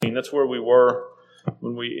14. That's where we were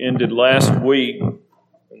when we ended last week,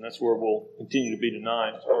 and that's where we'll continue to be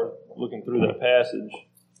tonight as far as looking through that passage.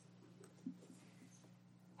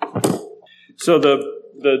 So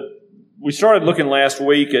we started looking last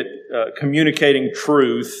week at communicating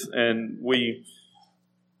truth, and we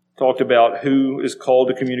talked about who is called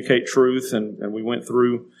to communicate truth, and we went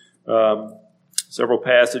through several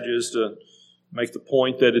passages to make the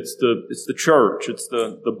point that it's the church, it's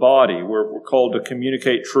the body. We're called to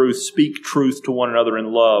communicate truth, speak truth to one another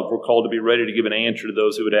in love. We're called to be ready to give an answer to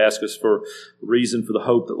those who would ask us for reason for the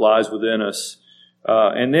hope that lies within us.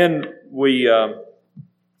 And then we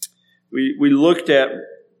looked at,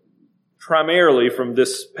 primarily from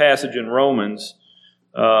this passage in Romans,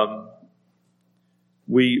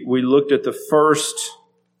 we looked at the first,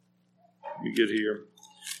 let me get here,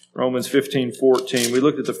 Romans 15:14. We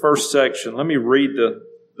looked at the first section. Let me read the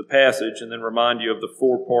passage and then remind you of the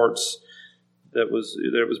four parts that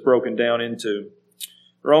it was broken down into.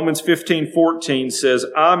 Romans 15:14 says,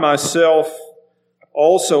 I myself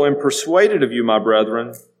also am persuaded of you, my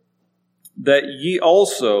brethren, that ye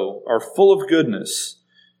also are full of goodness,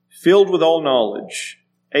 filled with all knowledge,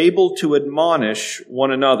 able to admonish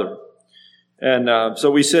one another. And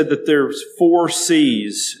so we said that there's 4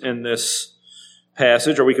 C's in this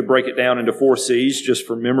passage, or we could break it down into 4 C's just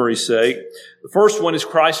for memory's sake. The first one is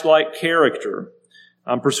Christ-like character.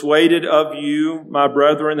 I'm persuaded of you, my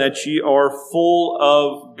brethren, that ye are full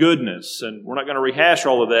of goodness. And we're not going to rehash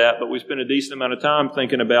all of that, but we spent a decent amount of time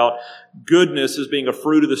thinking about goodness as being a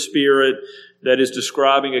fruit of the Spirit that is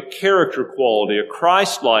describing a character quality, a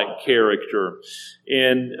Christ-like character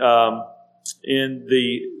in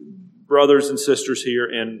the brothers and sisters here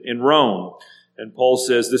in Rome. And Paul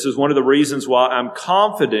says, this is one of the reasons why I'm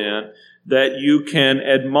confident that you can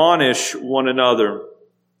admonish one another.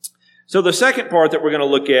 So the second part that we're going to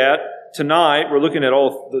look at tonight, we're looking at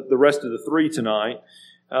all the rest of the 3 tonight.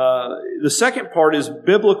 The second part is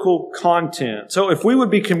biblical content. So if we would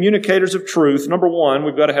be communicators of truth, number one,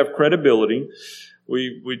 we've got to have credibility.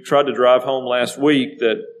 We tried to drive home last week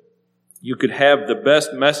that you could have the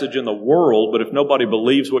best message in the world, but if nobody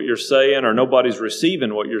believes what you're saying or nobody's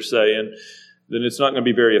receiving what you're saying, then it's not going to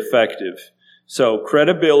be very effective. So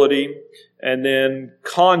credibility, and then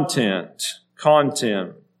content.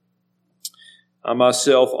 I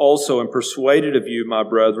myself also am persuaded of you, my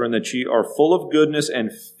brethren, that ye are full of goodness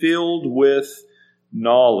and filled with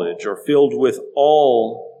knowledge, or filled with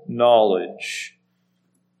all knowledge.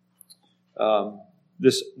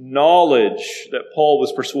 This knowledge that Paul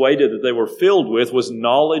was persuaded that they were filled with was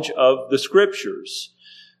knowledge of the Scriptures.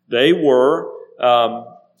 They were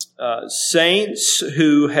saints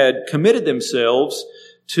who had committed themselves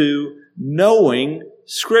to knowing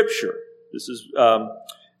Scripture. This is,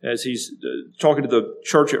 as he's talking to the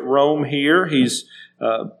church at Rome here, he's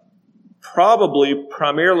probably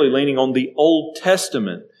primarily leaning on the Old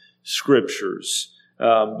Testament Scriptures.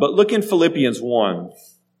 But look in Philippians 1.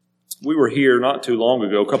 We were here not too long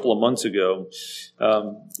ago, a couple of months ago.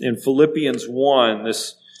 In Philippians 1,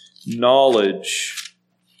 this knowledge,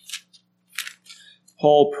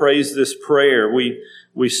 Paul prays this prayer.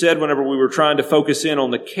 We said whenever we were trying to focus in on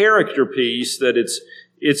the character piece that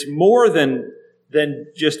it's more than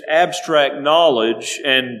just abstract knowledge,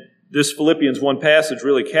 and this Philippians 1 passage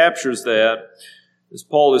really captures that. As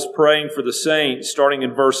Paul is praying for the saints, starting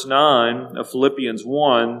in verse 9 of Philippians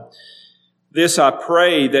 1, this I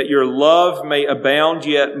pray, that your love may abound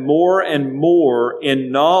yet more and more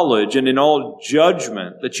in knowledge and in all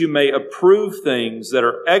judgment, that you may approve things that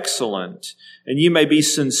are excellent, and you may be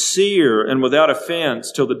sincere and without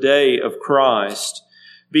offense till the day of Christ,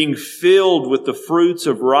 being filled with the fruits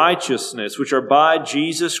of righteousness, which are by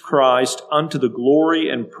Jesus Christ unto the glory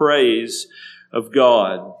and praise of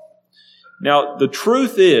God. Now, the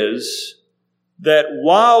truth is that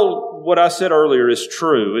while what I said earlier is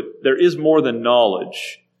true, there is more than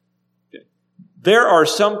knowledge. There are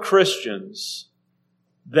some Christians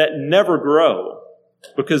that never grow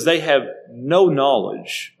because they have no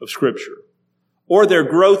knowledge of Scripture, or their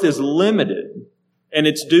growth is limited, and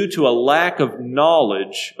it's due to a lack of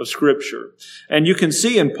knowledge of Scripture. And you can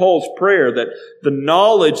see in Paul's prayer that the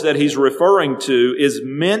knowledge that he's referring to is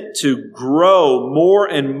meant to grow more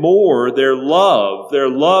and more their love. Their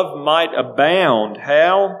love might abound.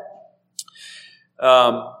 How?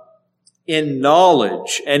 In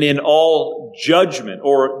knowledge and in all judgment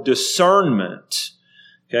or discernment.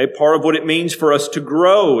 Okay, part of what it means for us to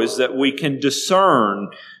grow is that we can discern.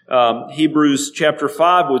 Hebrews chapter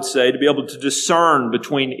 5 would say to be able to discern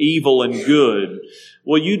between evil and good.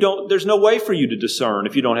 Well, there's no way for you to discern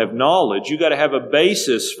if you don't have knowledge. You got to have a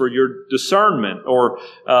basis for your discernment, or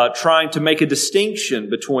trying to make a distinction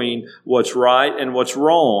between what's right and what's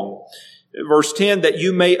wrong. Verse 10, that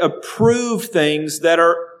you may approve things that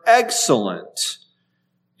are excellent.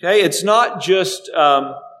 Okay, it's not just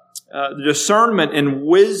discernment and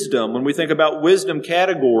wisdom. When we think about wisdom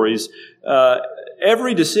categories,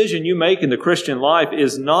 every decision you make in the Christian life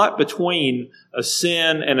is not between a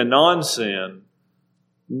sin and a non-sin.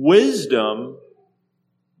 Wisdom,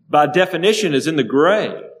 by definition, is in the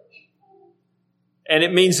gray. And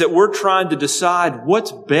it means that we're trying to decide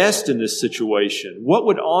what's best in this situation. What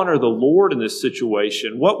would honor the Lord in this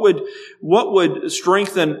situation? What would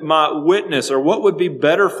strengthen my witness, or what would be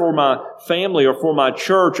better for my family or for my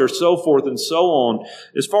church, or so forth and so on.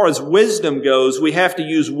 As far as wisdom goes, we have to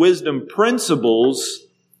use wisdom principles,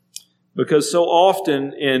 because so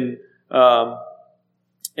often in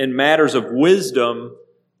matters of wisdom,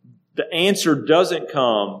 the answer doesn't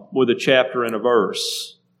come with a chapter and a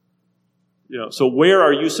verse. So where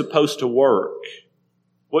are you supposed to work?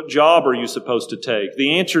 What job are you supposed to take?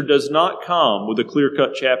 The answer does not come with a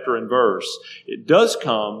clear-cut chapter and verse. It does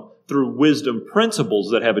come through wisdom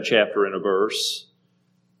principles that have a chapter and a verse.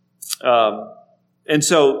 And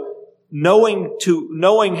so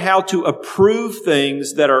knowing how to approve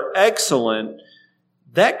things that are excellent,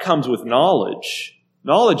 that comes with knowledge.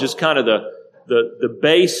 Knowledge is kind of the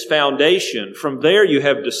base foundation. From there you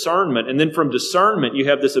have discernment, and then from discernment you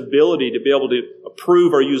have this ability to be able to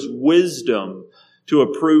approve or use wisdom to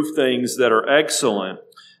approve things that are excellent,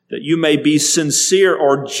 that you may be sincere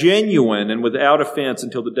or genuine and without offense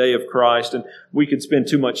until the day of Christ. And we could spend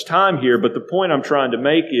too much time here, but the point I'm trying to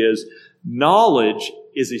make is knowledge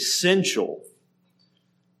is essential.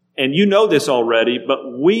 And you know this already,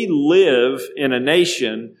 but we live in a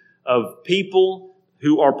nation of people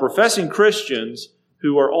who are professing Christians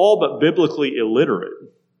who are all but biblically illiterate.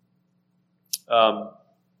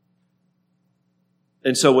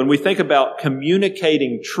 And so when we think about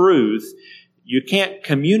communicating truth, you can't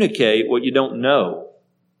communicate what you don't know.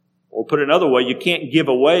 Or put another way, you can't give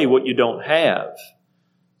away what you don't have.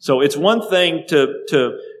 So it's one thing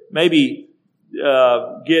to maybe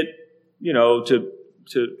get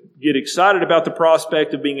excited about the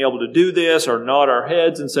prospect of being able to do this, or nod our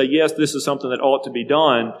heads and say, yes, this is something that ought to be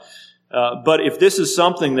done. But if this is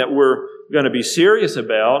something that we're going to be serious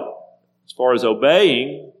about, as far as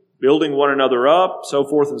obeying, building one another up, so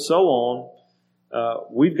forth and so on,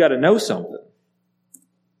 we've got to know something.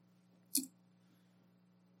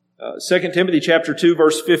 2 Timothy chapter 2,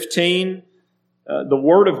 verse 15, the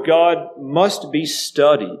Word of God must be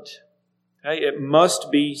studied. Okay? It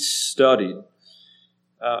must be studied.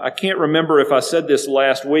 I can't remember if I said this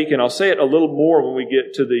last week, and I'll say it a little more when we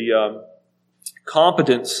get to the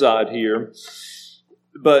competence side here.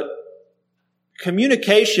 But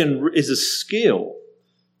communication is a skill.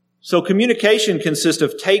 So communication consists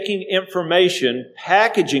of taking information,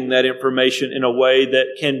 packaging that information in a way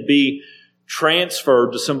that can be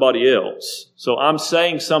transferred to somebody else. So I'm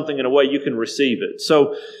saying something in a way you can receive it.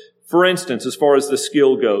 So, for instance, as far as the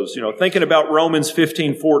skill goes, thinking about Romans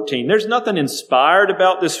 15:14, there's nothing inspired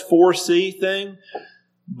about this 4C thing,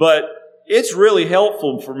 but it's really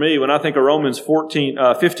helpful for me when I think of Romans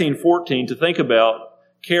 15:14 to think about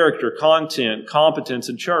character, content, competence,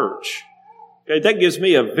 and church. Okay, that gives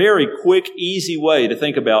me a very quick, easy way to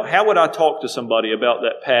think about how would I talk to somebody about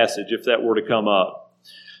that passage if that were to come up.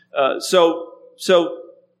 So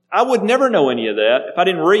I would never know any of that if I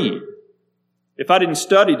didn't read. If I didn't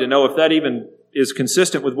study to know if that even is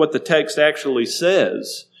consistent with what the text actually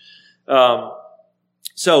says.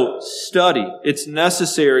 So study. It's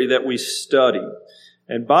necessary that we study.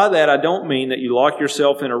 And by that, I don't mean that you lock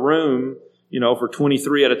yourself in a room, for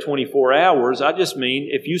 23 out of 24 hours. I just mean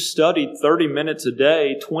if you studied 30 minutes a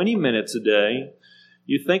day, 20 minutes a day,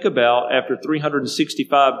 you think about after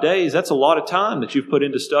 365 days, that's a lot of time that you've put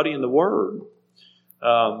into studying the Word.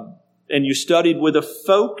 And you studied with a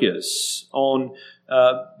focus on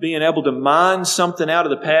being able to mine something out of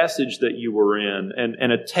the passage that you were in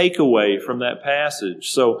and a takeaway from that passage.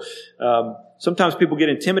 So sometimes people get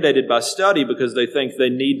intimidated by study because they think they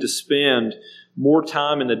need to spend more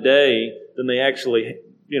time in the day than they actually,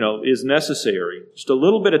 is necessary. Just a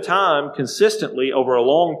little bit of time consistently over a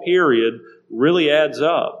long period really adds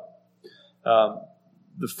up.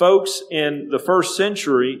 The folks in the first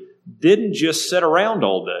century didn't just sit around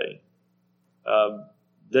all day.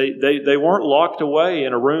 They weren't locked away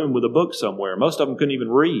in a room with a book somewhere. Most of them couldn't even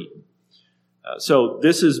read. So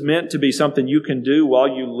this is meant to be something you can do while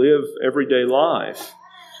you live everyday life.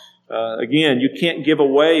 Again, you can't give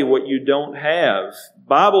away what you don't have.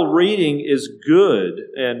 Bible reading is good,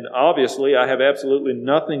 and obviously I have absolutely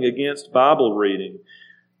nothing against Bible reading.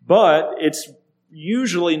 But it's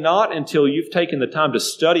usually not until you've taken the time to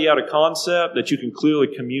study out a concept that you can clearly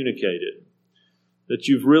communicate it, that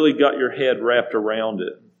you've really got your head wrapped around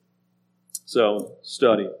it. So,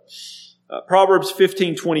 study. Proverbs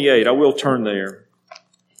 15:28. I will turn there.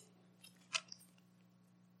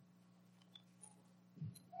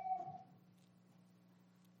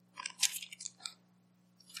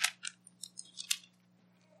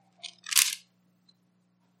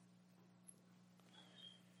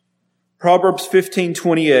 Proverbs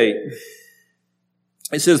 15:28.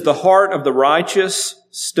 It says, "The heart of the righteous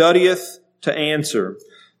studieth to answer,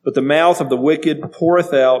 but the mouth of the wicked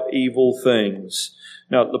poureth out evil things."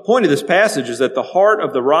 Now, the point of this passage is that the heart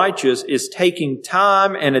of the righteous is taking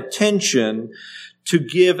time and attention to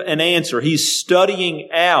give an answer. He's studying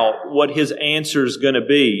out what his answer is going to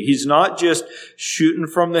be. He's not just shooting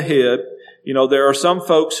from the hip. You know, there are some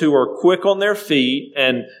folks who are quick on their feet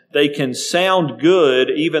and they can sound good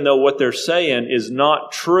even though what they're saying is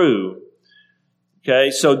not true. Okay,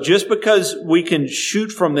 so just because we can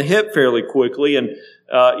shoot from the hip fairly quickly, and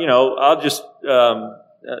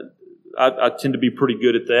I tend to be pretty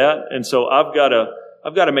good at that, and so I've got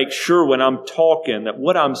to make sure when I'm talking that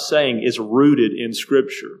what I'm saying is rooted in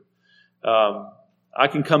Scripture. I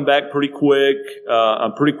can come back pretty quick.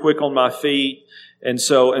 I'm pretty quick on my feet. And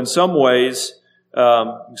so in some ways,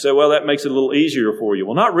 you say, well, that makes it a little easier for you.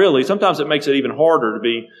 Well, not really. Sometimes it makes it even harder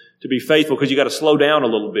to be faithful because you got to slow down a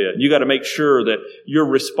little bit. You got to make sure that your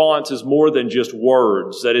response is more than just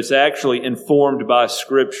words, that it's actually informed by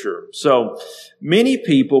Scripture. So many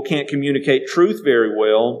people can't communicate truth very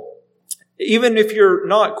well, even if you're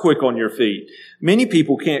not quick on your feet. Many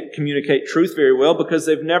people can't communicate truth very well because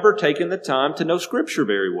they've never taken the time to know Scripture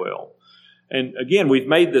very well. And again, we've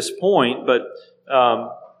made this point, but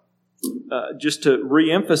just to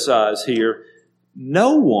reemphasize here,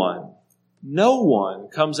 no one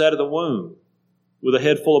comes out of the womb with a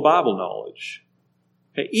head full of Bible knowledge.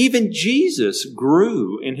 Okay, even Jesus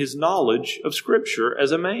grew in his knowledge of Scripture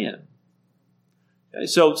as a man. Okay,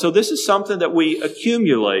 so this is something that we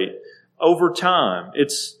accumulate over time.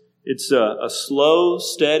 It's a slow,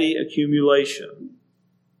 steady accumulation.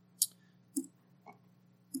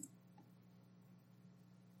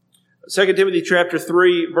 2 Timothy chapter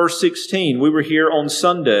 3, verse 16. We were here on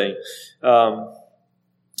Sunday.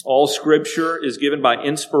 All Scripture is given by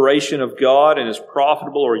inspiration of God and is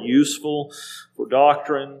profitable or useful for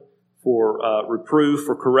doctrine, for reproof,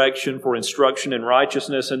 for correction, for instruction in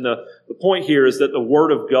righteousness. And the point here is that the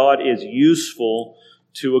Word of God is useful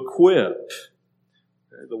to equip.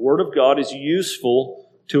 The Word of God is useful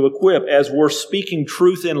to equip. As we're speaking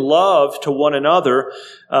truth in love to one another,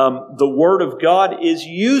 the Word of God is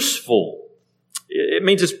useful. It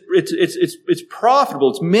means it's profitable.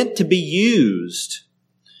 It's meant to be used.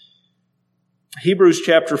 Hebrews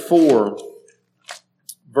chapter 4,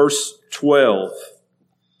 verse 12.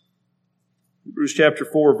 Hebrews chapter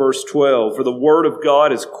 4, verse 12. "For the Word of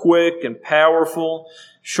God is quick and powerful,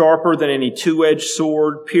 sharper than any two-edged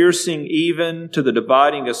sword, piercing even to the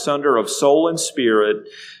dividing asunder of soul and spirit,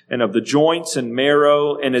 and of the joints and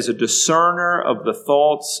marrow, and is a discerner of the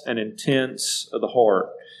thoughts and intents of the heart."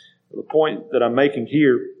 The point that I'm making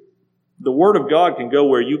here, the Word of God can go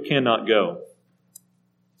where you cannot go.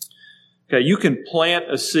 Okay, you can plant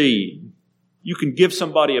a seed. You can give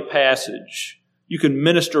somebody a passage. You can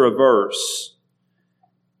minister a verse.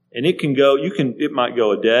 And it might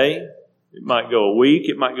go a day. It might go a week.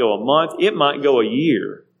 It might go a month. It might go a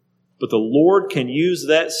year. But the Lord can use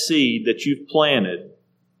that seed that you've planted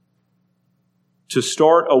to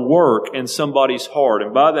start a work in somebody's heart.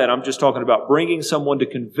 And by that, I'm just talking about bringing someone to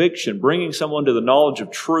conviction, bringing someone to the knowledge of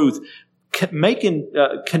truth,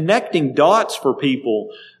 connecting dots for people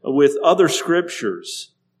with other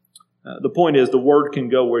Scriptures. The point is, the Word can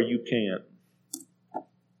go where you can't.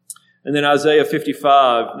 And then Isaiah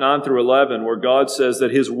 55, 9 through 11, where God says that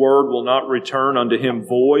His Word will not return unto Him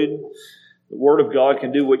void. The Word of God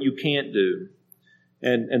can do what you can't do.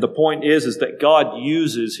 And the point is that God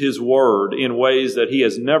uses His Word in ways that He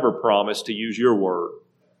has never promised to use your Word.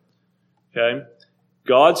 Okay?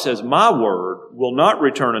 God says, "My Word will not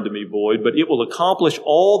return unto me void, but it will accomplish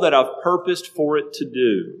all that I've purposed for it to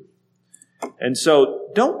do." And so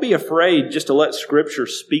don't be afraid just to let Scripture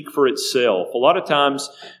speak for itself. A lot of times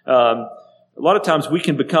we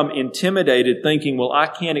can become intimidated thinking, well, I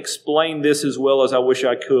can't explain this as well as I wish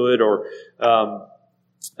I could, or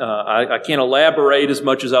I can't elaborate as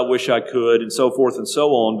much as I wish I could, and so forth and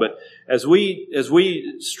so on. But as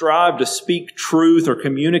we strive to speak truth or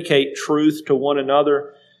communicate truth to one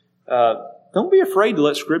another, don't be afraid to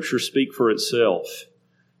let Scripture speak for itself.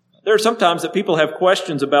 There are sometimes that people have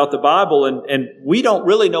questions about the Bible, and we don't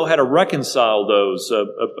really know how to reconcile those.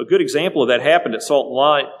 A good example of that happened at Salt and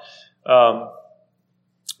Light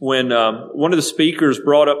when one of the speakers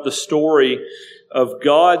brought up the story of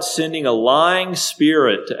God sending a lying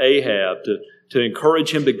spirit to Ahab to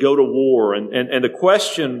encourage him to go to war. And the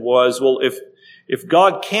question was, well, if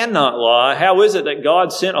God cannot lie, how is it that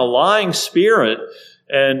God sent a lying spirit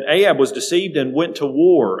and Ahab was deceived and went to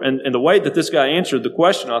war? And the way that this guy answered the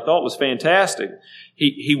question I thought was fantastic.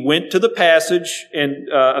 He went to the passage in,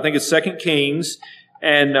 I think it's 2 Kings,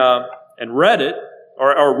 and read it,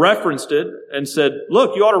 or referenced it, and said,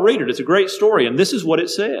 look, you ought to read it. It's a great story. And this is what it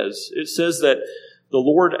says. It says that the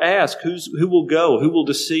Lord asked, who will go? Who will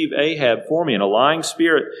deceive Ahab for me? And a lying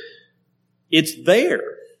spirit. It's there.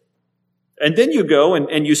 And then you go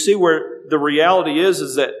and you see where the reality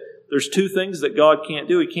is that there's two things that God can't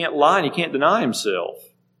do. He can't lie and He can't deny Himself.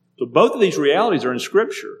 So both of these realities are in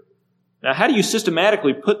Scripture. Now, how do you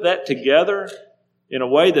systematically put that together in a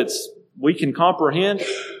way that's we can comprehend?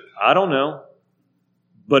 I don't know.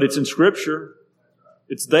 But it's in Scripture.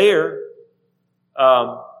 It's there.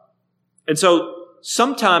 And so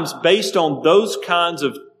sometimes based on those kinds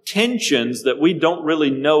of tensions that we don't really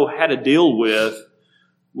know how to deal with,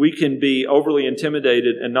 we can be overly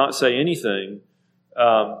intimidated and not say anything.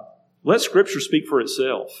 Let Scripture speak for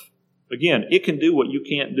itself. Again, it can do what you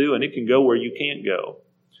can't do, and it can go where you can't go.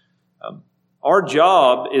 Our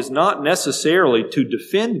job is not necessarily to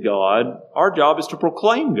defend God. Our job is to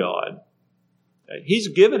proclaim God. He's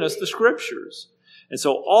given us the Scriptures. And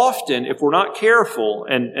so often, if we're not careful,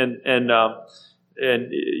 and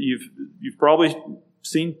you've probably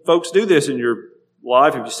seen folks do this in your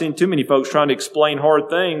life, if you've seen too many folks trying to explain hard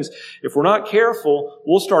things, if we're not careful,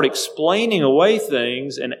 we'll start explaining away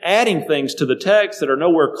things and adding things to the text that are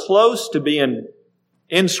nowhere close to being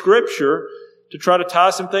in Scripture to try to tie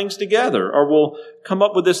some things together. Or we'll come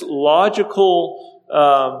up with this logical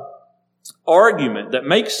argument that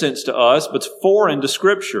makes sense to us, but's foreign to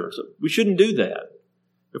Scripture. So we shouldn't do that.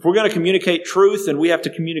 If we're going to communicate truth, then we have to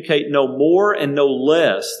communicate no more and no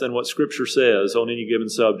less than what Scripture says on any given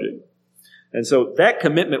subject. And so that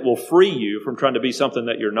commitment will free you from trying to be something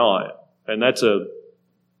that you're not. And that's an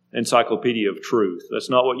encyclopedia of truth. That's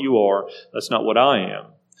not what you are. That's not what I am.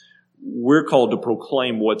 We're called to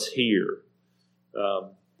proclaim what's here.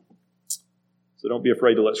 So don't be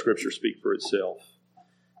afraid to let Scripture speak for itself.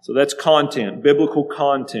 So that's content, biblical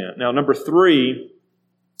content. Now, number 3,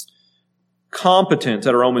 competence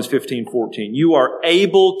out of Romans 15:14. You are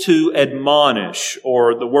able to admonish,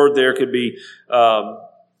 or the word there could be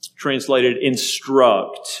translated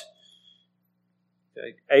instruct.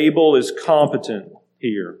 Okay. Able is competent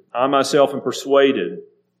here. I myself am persuaded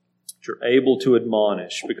that you're able to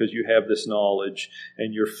admonish because you have this knowledge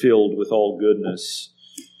and you're filled with all goodness.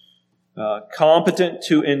 Competent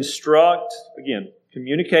to instruct. Again,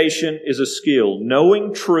 communication is a skill.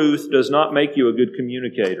 Knowing truth does not make you a good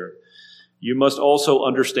communicator. You must also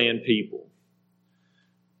understand people.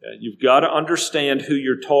 You've got to understand who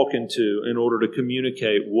you're talking to in order to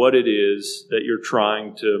communicate what it is that you're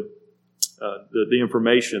trying to, the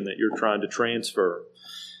information that you're trying to transfer.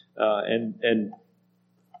 And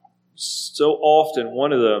so often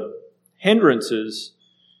one of the hindrances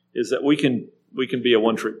is that we can be a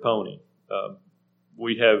one-trick pony.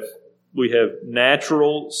 We have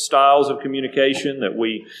natural styles of communication that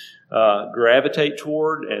we gravitate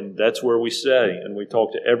toward, and that's where we stay. And we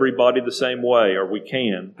talk to everybody the same way, or we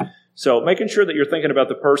can. So making sure that you're thinking about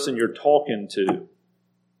the person you're talking to.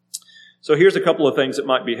 So here's a couple of things that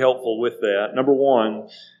might be helpful with that. Number 1,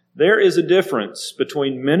 there is a difference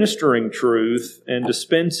between ministering truth and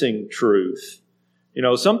dispensing truth. You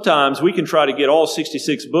know, sometimes we can try to get all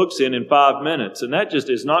 66 books in 5 minutes, and that just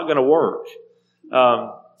is not going to work.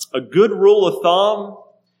 A good rule of thumb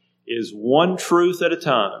is one truth at a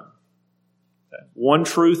time. Okay? One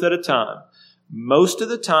truth at a time. Most of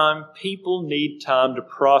the time, people need time to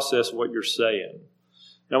process what you're saying.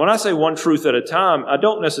 Now, when I say one truth at a time, I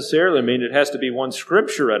don't necessarily mean it has to be one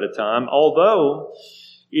scripture at a time, although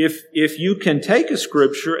if you can take a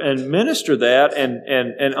scripture and minister that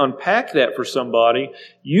and unpack that for somebody,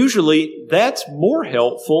 usually that's more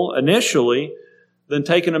helpful initially than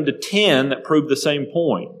taking them to 10 that prove the same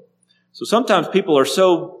point. So sometimes people are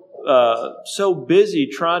so busy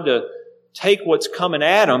trying to take what's coming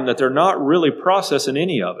at them that they're not really processing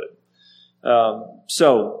any of it.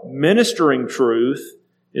 So ministering truth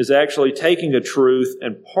is actually taking a truth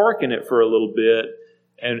and parking it for a little bit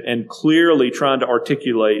and clearly trying to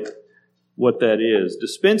articulate what that is.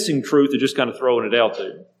 Dispensing truth is just kind of throwing it out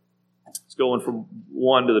there. It's going from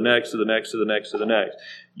one to the next, to the next, to the next, to the next.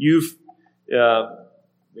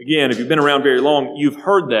 Again, if you've been around very long, you've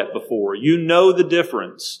heard that before. You know the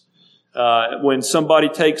difference when somebody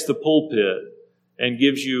takes the pulpit and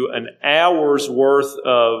gives you an hour's worth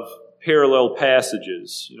of parallel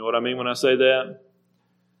passages. You know what I mean when I say that?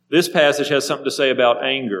 This passage has something to say about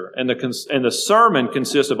anger, and the sermon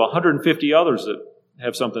consists of 150 others that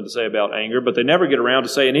have something to say about anger, but they never get around to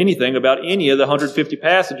saying anything about any of the 150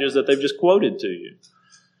 passages that they've just quoted to you.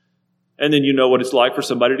 And then you know what it's like for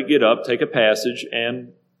somebody to get up, take a passage,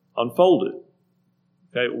 and unfold it.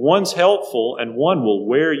 Okay? One's helpful, and one will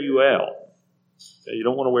wear you out. Okay? You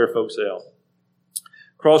don't want to wear folks out.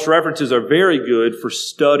 Cross-references are very good for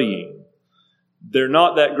studying. They're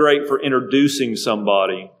not that great for introducing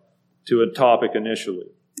somebody to a topic initially.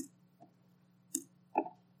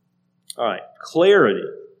 All right, clarity.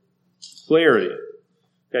 Clarity.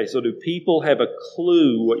 Okay, so do people have a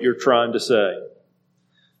clue what you're trying to say?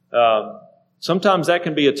 Sometimes that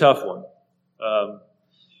can be a tough one.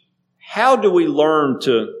 How do we learn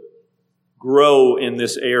to grow in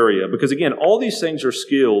this area? Because again, all these things are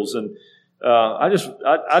skills, and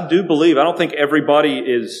I do believe, I don't think everybody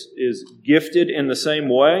is gifted in the same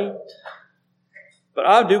way, but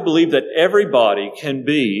I do believe that everybody can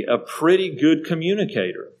be a pretty good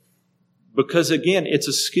communicator. Because again, it's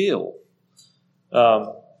a skill.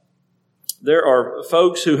 There are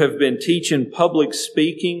folks who have been teaching public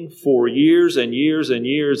speaking for years and years and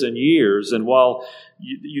years and years. And while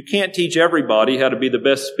you can't teach everybody how to be the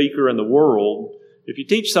best speaker in the world, if you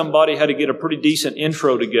teach somebody how to get a pretty decent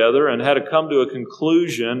intro together and how to come to a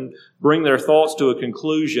conclusion, bring their thoughts to a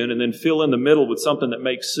conclusion, and then fill in the middle with something that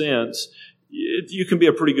makes sense, you can be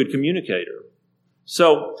a pretty good communicator.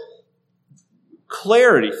 So,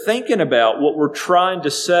 clarity, thinking about what we're trying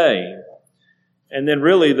to say, and then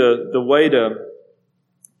really the way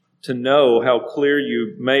to know how clear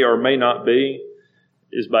you may or may not be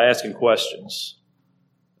is by asking questions.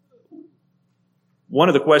 One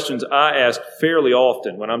of the questions I ask fairly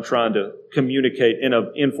often when I'm trying to communicate in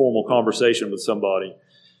an informal conversation with somebody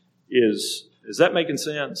is, is that making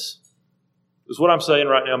sense? Is what I'm saying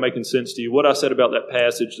right now making sense to you? What I said about that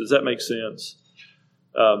passage, does that make sense?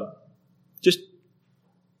 Just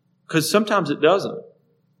because sometimes it doesn't.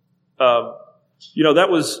 That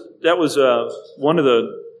was one of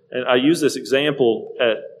the, and I use this example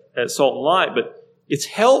at Salt and Light, but it's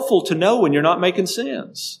helpful to know when you're not making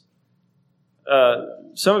sense.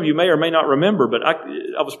 Some of you may or may not remember, but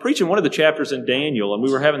I was preaching one of the chapters in Daniel, and we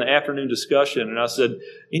were having the afternoon discussion, and I said,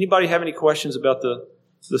 anybody have any questions about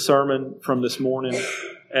the sermon from this morning?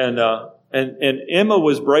 And Emma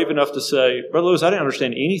was brave enough to say, Brother Lewis, I didn't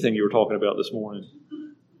understand anything you were talking about this morning.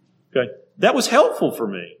 Okay. That was helpful for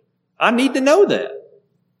me. I need to know that.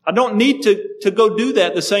 I don't need to go do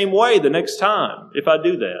that the same way the next time if I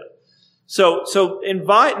do that. So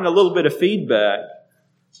inviting a little bit of feedback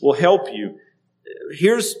will help you.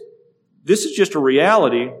 This is just a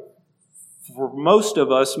reality for most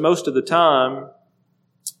of us, most of the time,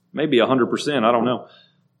 maybe 100%, I don't know.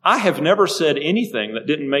 I have never said anything that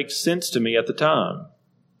didn't make sense to me at the time.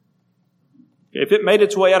 If it made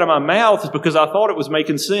its way out of my mouth, it's because I thought it was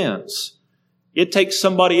making sense. It takes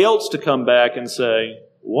somebody else to come back and say,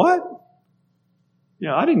 what?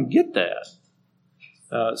 I didn't get that.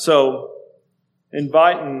 So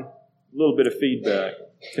inviting a little bit of feedback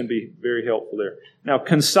can be very helpful there. Now,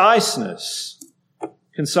 conciseness.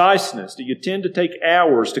 Conciseness. Do you tend to take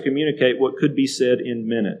hours to communicate what could be said in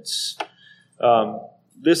minutes?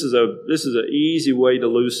 This is an easy way to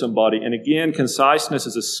lose somebody. And again, conciseness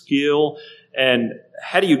is a skill. And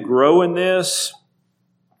how do you grow in this?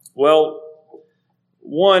 Well,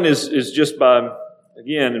 one is just by,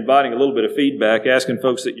 again, inviting a little bit of feedback, asking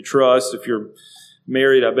folks that you trust. If you're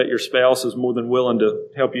married, I bet your spouse is more than willing to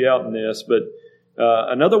help you out in this. But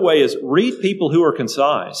another way is read people who are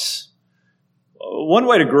concise. One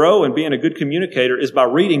way to grow in being a good communicator is by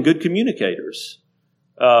reading good communicators.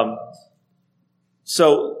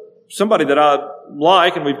 So somebody that I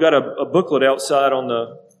like, and we've got a booklet outside on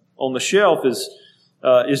the shelf, is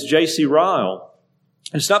J.C. Ryle.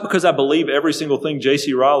 And it's not because I believe every single thing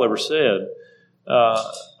J.C. Ryle ever said.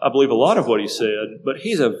 I believe a lot of what he said, but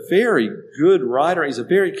he's a very good writer. He's a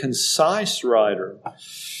very concise writer.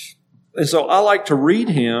 And so I like to read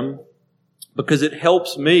him because it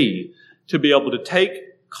helps me to be able to take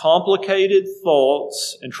complicated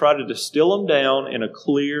thoughts and try to distill them down in a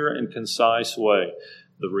clear and concise way.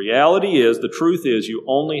 The reality is, the truth is, you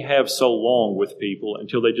only have so long with people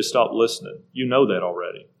until they just stop listening. You know that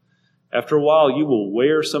already. After a while, you will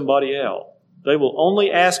wear somebody out. They will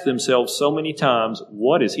only ask themselves so many times,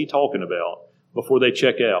 what is he talking about, before they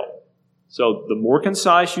check out. So the more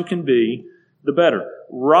concise you can be, the better.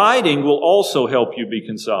 Writing will also help you be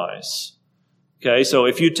concise. Okay, so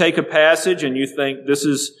if you take a passage and you think this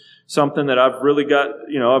is something that I've really got,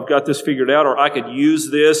 I've got this figured out, or I could use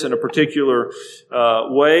this in a particular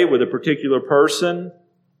way with a particular person,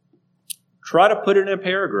 try to put it in a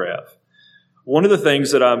paragraph. One of the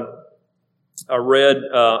things that I read,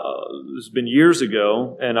 it's been years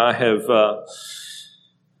ago, and I have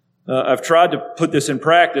I've tried to put this in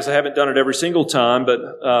practice. I haven't done it every single time, but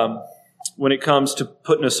when it comes to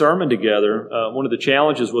putting a sermon together, one of the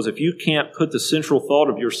challenges was if you can't put the central thought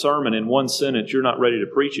of your sermon in one sentence, you're not ready to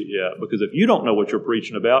preach it yet. Because if you don't know what you're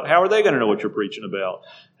preaching about, how are they going to know what you're preaching about?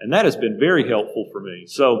 And that has been very helpful for me.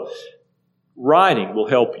 So writing will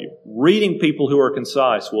help you. Reading people who are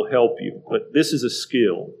concise will help you. But this is a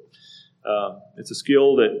skill. It's a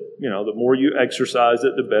skill that, the more you exercise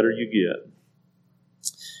it, the better you get.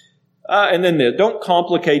 And then don't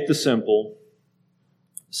complicate the simple.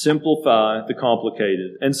 Simplify the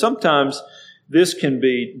complicated. And sometimes this can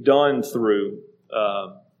be done through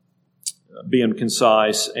being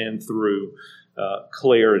concise and through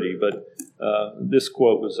clarity. But this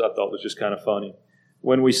quote I thought was just kind of funny.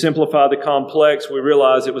 When we simplify the complex, we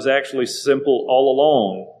realize it was actually simple all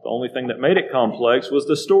along. The only thing that made it complex was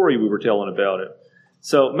the story we were telling about it.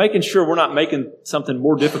 So making sure we're not making something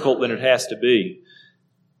more difficult than it has to be.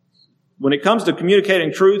 When it comes to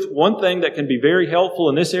communicating truth, one thing that can be very helpful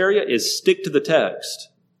in this area is stick to the text.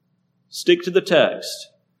 Stick to the text.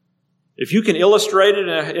 If you can illustrate it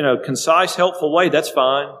in a concise, helpful way, that's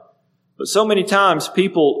fine. But so many times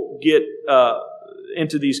people get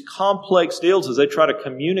into these complex deals as they try to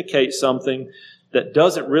communicate something that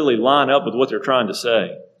doesn't really line up with what they're trying to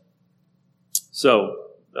say. So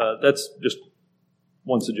that's just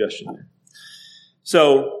one suggestion there.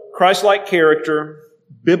 So Christ-like character,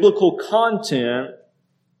 biblical content,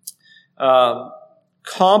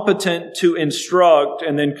 competent to instruct,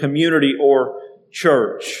 and then community or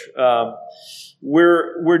church.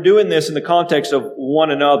 We're doing this in the context of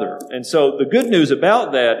one another. And so the good news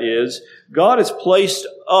about that is God has placed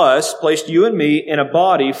you and me in a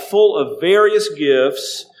body full of various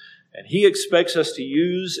gifts, and He expects us to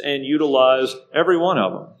use and utilize every one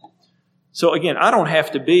of them. So again, I don't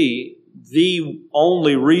have to be the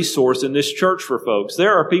only resource in this church for folks.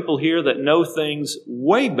 There are people here that know things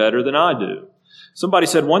way better than I do. Somebody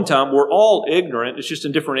said one time, we're all ignorant, it's just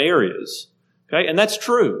in different areas. Okay, and that's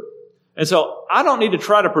true. And so I don't need to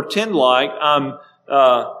try to pretend like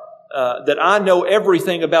that I know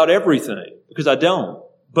everything about everything, because I don't.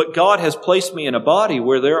 But God has placed me in a body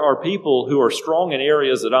where there are people who are strong in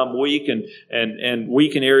areas that I'm weak, and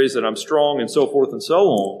weak in areas that I'm strong, and so forth and so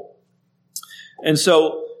on. And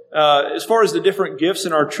so, as far as the different gifts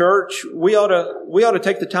in our church, we ought to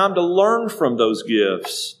take the time to learn from those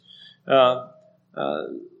gifts.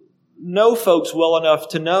 Know folks well enough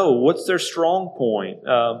to know what's their strong point.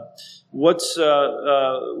 What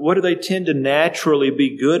do they tend to naturally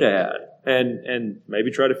be good at, and maybe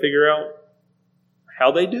try to figure out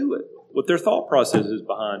how they do it, what their thought process is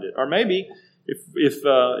behind it. Or maybe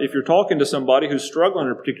if you're talking to somebody who's struggling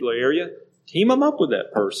in a particular area, team them up with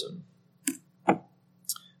that person.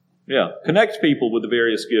 Yeah, connect people with the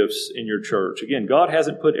various gifts in your church. Again, God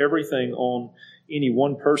hasn't put everything on any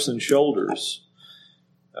one person's shoulders.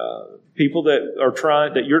 People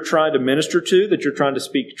that you're trying to minister to, that you're trying to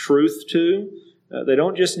speak truth to, they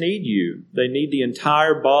don't just need you. They need the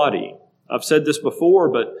entire body. I've said this before,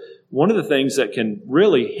 but one of the things that can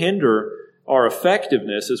really hinder our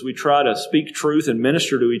effectiveness as we try to speak truth and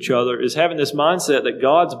minister to each other is having this mindset that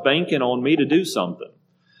God's banking on me to do something.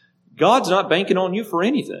 God's not banking on you for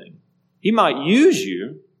anything. He might use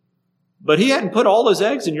you, but He hadn't put all His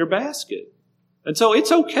eggs in your basket. And so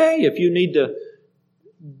it's okay if you need to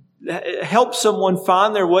help someone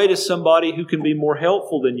find their way to somebody who can be more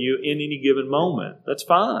helpful than you in any given moment. That's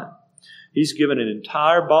fine. He's given an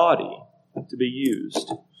entire body to be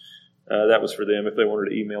used. That was for them if they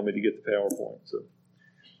wanted to email me to get the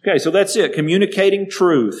PowerPoint. So that's it. Communicating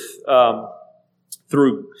truth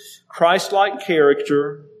through Christ-like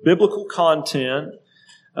character, biblical content,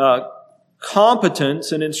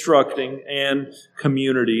 competence in instructing, and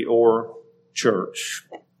community or church.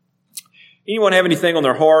 Anyone have anything on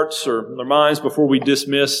their hearts or their minds before we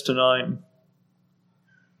dismiss tonight?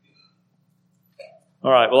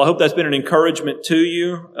 All right. Well, I hope that's been an encouragement to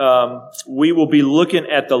you. We will be looking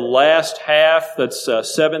at the last half, that's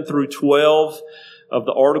 7 through 12, of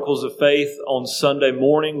the Articles of Faith on Sunday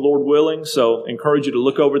morning, Lord willing. So encourage you to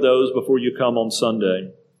look over those before you come on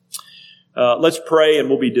Sunday. Let's pray and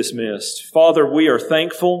we'll be dismissed. Father, we are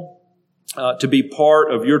thankful to be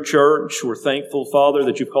part of your church. We're thankful, Father,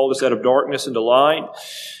 that you've called us out of darkness into light.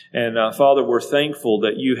 And Father, we're thankful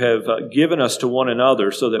that you have given us to one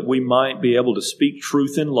another so that we might be able to speak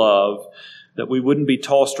truth in love, that we wouldn't be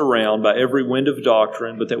tossed around by every wind of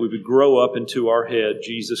doctrine, but that we would grow up into our head,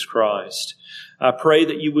 Jesus Christ. I pray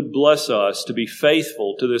that you would bless us to be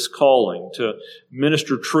faithful to this calling, to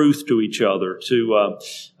minister truth to each other, to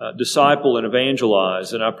disciple and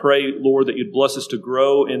evangelize. And I pray, Lord, that you'd bless us to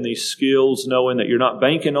grow in these skills, knowing that you're not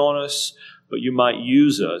banking on us, but you might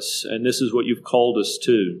use us, and this is what you've called us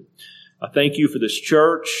to. I thank you for this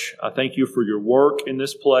church. I thank you for your work in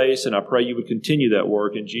this place, and I pray you would continue that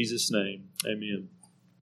work in Jesus' name. Amen.